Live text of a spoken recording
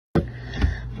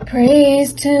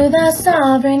Praise to the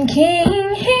sovereign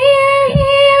King.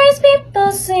 Hear his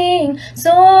people sing,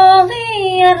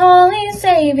 solely and wholly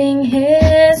saving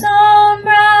his own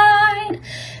bride.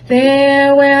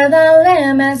 There where the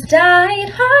Lamb has died,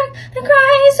 hark, the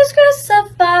Christ is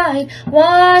crucified,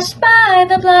 washed by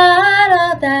the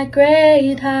blood of that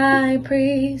great high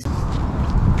priest.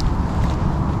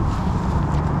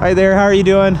 Hi there, how are you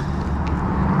doing?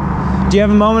 Do you have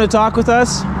a moment to talk with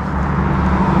us?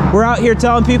 We're out here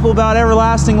telling people about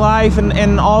everlasting life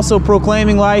and also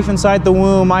proclaiming life inside the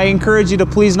womb. I encourage you to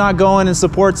please not go in and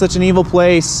support such an evil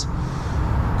place.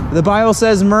 The Bible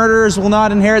says murderers will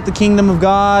not inherit the kingdom of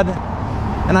God.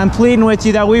 And I'm pleading with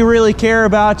you that we really care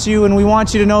about you and we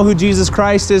want you to know who Jesus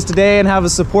Christ is today and have a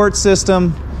support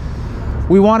system.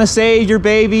 We want to save your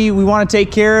baby. We want to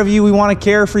take care of you. We want to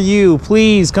care for you.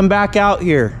 Please come back out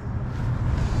here.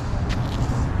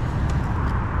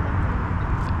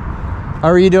 How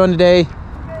are you doing today? Good,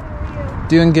 how are you?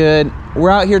 Doing good.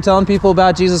 We're out here telling people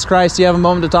about Jesus Christ. Do you have a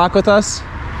moment to talk with us?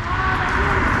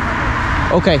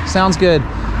 Okay, sounds good.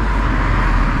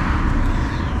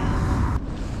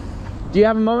 Do you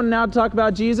have a moment now to talk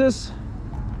about Jesus?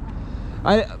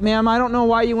 Ma'am, I don't know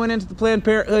why you went into the Planned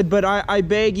Parenthood, but I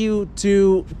beg you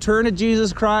to turn to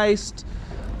Jesus Christ,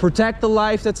 protect the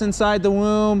life that's inside the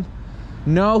womb,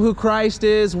 know who Christ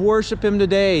is, worship Him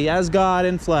today as God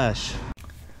in flesh.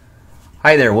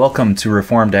 Hi there, welcome to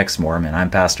Reformed Ex-mormon. I'm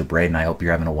Pastor Braden. I hope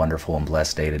you're having a wonderful and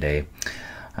blessed day today.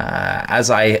 As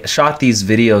I shot these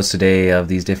videos today of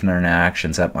these different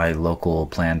interactions at my local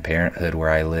Planned Parenthood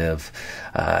where I live,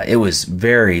 it was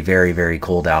very, very, very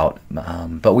cold out.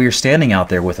 But we were standing out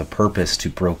there with a purpose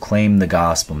to proclaim the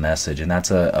gospel message, and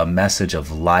that's a message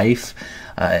of life,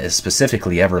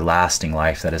 specifically everlasting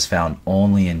life that is found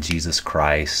only in Jesus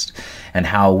Christ, and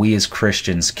how we as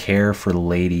Christians care for the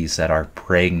ladies that are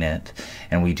pregnant,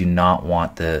 and we do not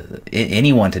want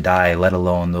anyone to die, let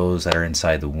alone those that are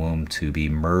inside the womb to be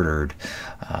murdered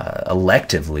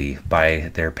electively by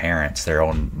their parents, their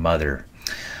own mother.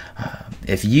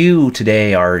 If you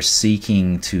today are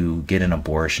seeking to get an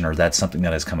abortion, or that's something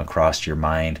that has come across your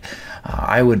mind,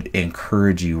 I would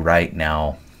encourage you right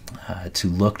now to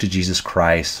look to Jesus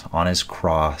Christ on His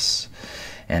cross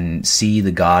and see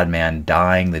the God-man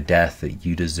dying the death that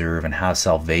you deserve and have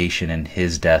salvation in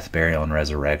His death, burial, and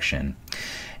resurrection.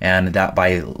 And that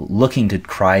by looking to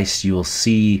Christ, you will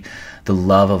see the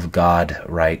love of God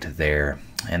right there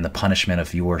and the punishment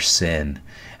of your sin,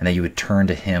 and that you would turn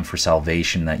to Him for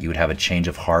salvation, that you would have a change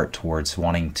of heart towards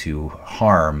wanting to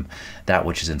harm that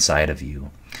which is inside of you.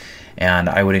 And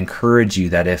I would encourage you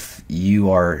that if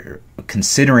you are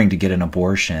considering to get an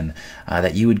abortion,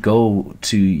 that you would go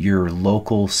to your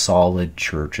local solid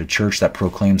church, a church that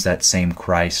proclaims that same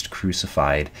Christ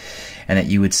crucified, and that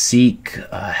you would seek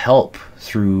help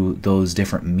through those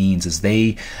different means.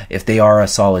 If they are a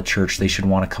solid church, they should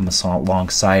want to come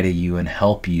alongside of you and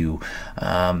help you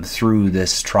through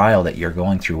this trial that you're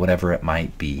going through, whatever it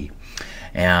might be.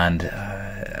 And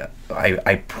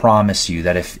I promise you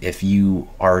that if you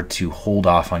are to hold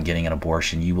off on getting an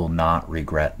abortion, you will not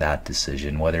regret that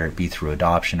decision, whether it be through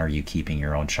adoption or you keeping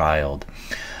your own child.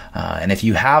 And if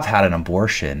you have had an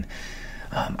abortion,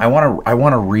 I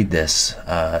want to read this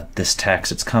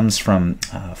text. It comes from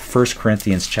 1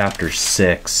 Corinthians chapter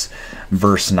 6,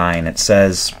 verse 9. It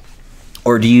says,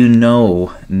 "Or do you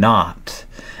know not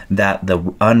that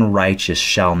the unrighteous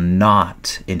shall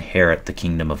not inherit the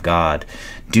kingdom of God?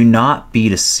 Do not be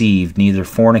deceived, neither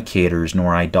fornicators,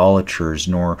 nor idolaters,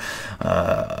 nor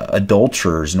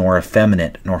adulterers, nor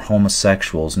effeminate, nor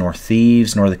homosexuals, nor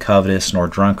thieves, nor the covetous, nor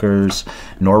drunkards,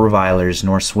 nor revilers,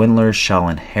 nor swindlers shall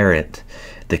inherit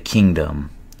the kingdom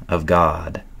of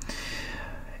God."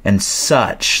 And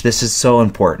such, this is so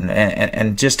important.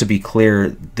 And just to be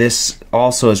clear, this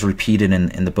also is repeated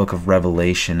in the book of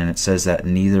Revelation, and it says that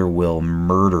neither will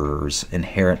murderers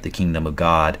inherit the kingdom of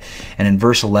God. And in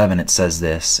verse 11 it says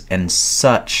this, "And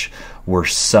such were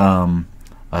some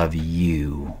of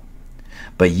you.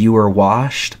 But you are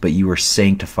washed, but you are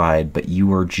sanctified, but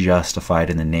you are justified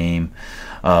in the name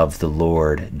of the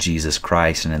Lord Jesus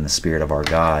Christ and in the Spirit of our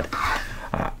God."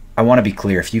 I want to be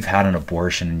clear, if you've had an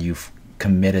abortion and you've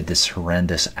committed this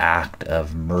horrendous act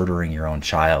of murdering your own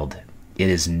child, it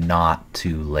is not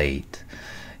too late.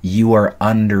 You are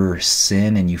under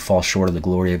sin and you fall short of the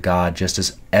glory of God just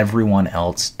as everyone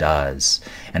else does,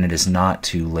 and it is not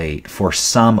too late. For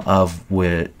some of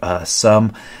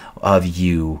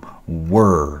you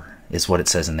were, is what it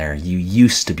says in there. You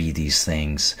used to be these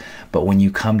things, but when you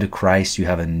come to Christ, you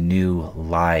have a new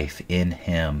life in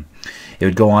Him. It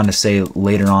would go on to say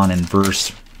later on in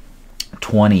verse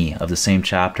 20 of the same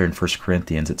chapter in 1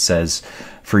 Corinthians, it says,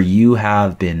 For you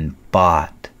have been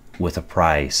bought with a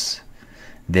price.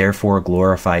 Therefore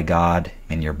glorify God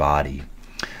in your body.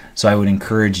 So I would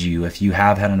encourage you, if you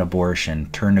have had an abortion,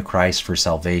 turn to Christ for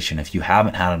salvation. If you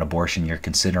haven't had an abortion, you're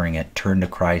considering it, turn to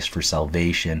Christ for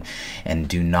salvation, and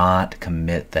do not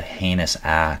commit the heinous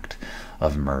act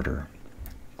of murder.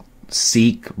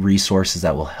 Seek resources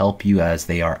that will help you, as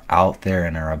they are out there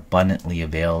and are abundantly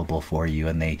available for you,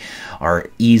 and they are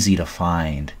easy to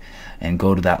find. And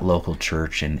go to that local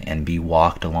church and be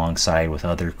walked alongside with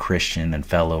other Christian and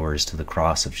followers to the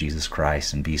cross of Jesus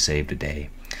Christ and be saved today.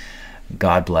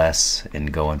 God bless,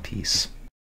 and go in peace.